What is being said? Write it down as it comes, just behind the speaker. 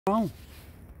Come on.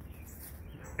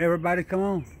 Everybody, come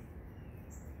on.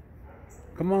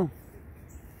 Come on.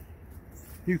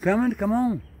 You coming? Come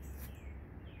on.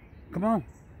 Come on.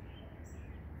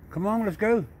 Come on, let's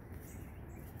go.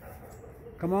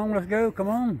 Come on, let's go. Come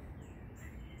on.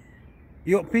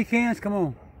 You want pecans? Come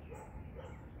on.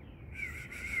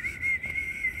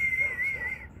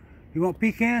 You want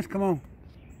pecans? Come on.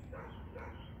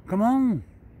 Come on.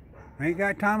 I ain't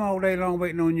got time all day long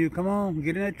waiting on you. Come on.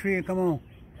 Get in that tree and come on.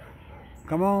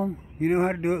 Come on. You know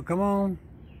how to do it. Come on.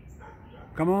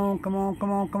 Come on, come on,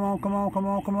 come on, come on, come on, come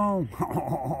on, come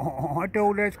on. I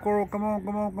told that squirrel, come on,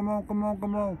 come on, come on, come on,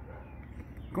 come on.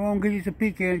 Come on, get you some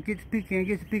pecans, get some pecans,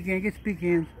 get some pecans, get some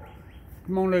pecans.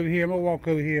 Come on over here, I'm gonna walk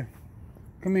over here.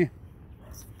 Come here.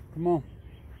 Come on.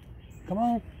 Come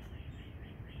on.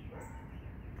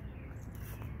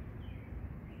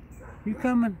 You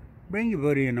coming? Bring your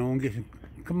buddy in on, get some.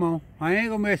 Come on. I ain't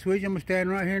gonna mess with you, I'm gonna stand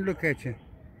right here and look at you.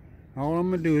 All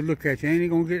I'm gonna do is look at you. Ain't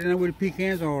gonna get in there with the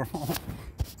pecans or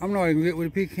I'm not even gonna get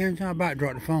with the pecans. I'm about to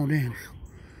drop the phone down.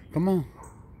 Come on.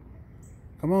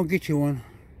 Come on, get you one.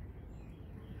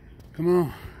 Come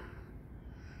on.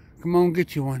 Come on,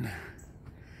 get you one.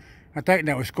 I think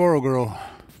that was Squirrel Girl.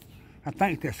 I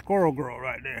think that's Squirrel Girl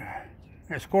right there.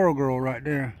 That's Squirrel Girl right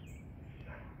there.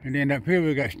 And then up here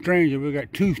we got stranger. We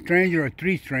got two strangers or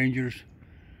three strangers.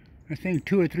 I think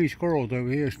 2 or 3 squirrels over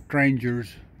here,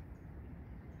 strangers.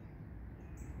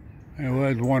 There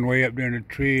was one way up there in the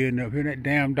tree, and up here that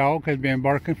damn dog has been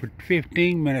barking for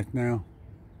 15 minutes now.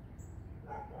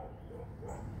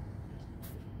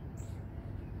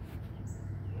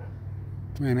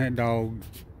 Man, that dog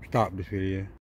stopped this video.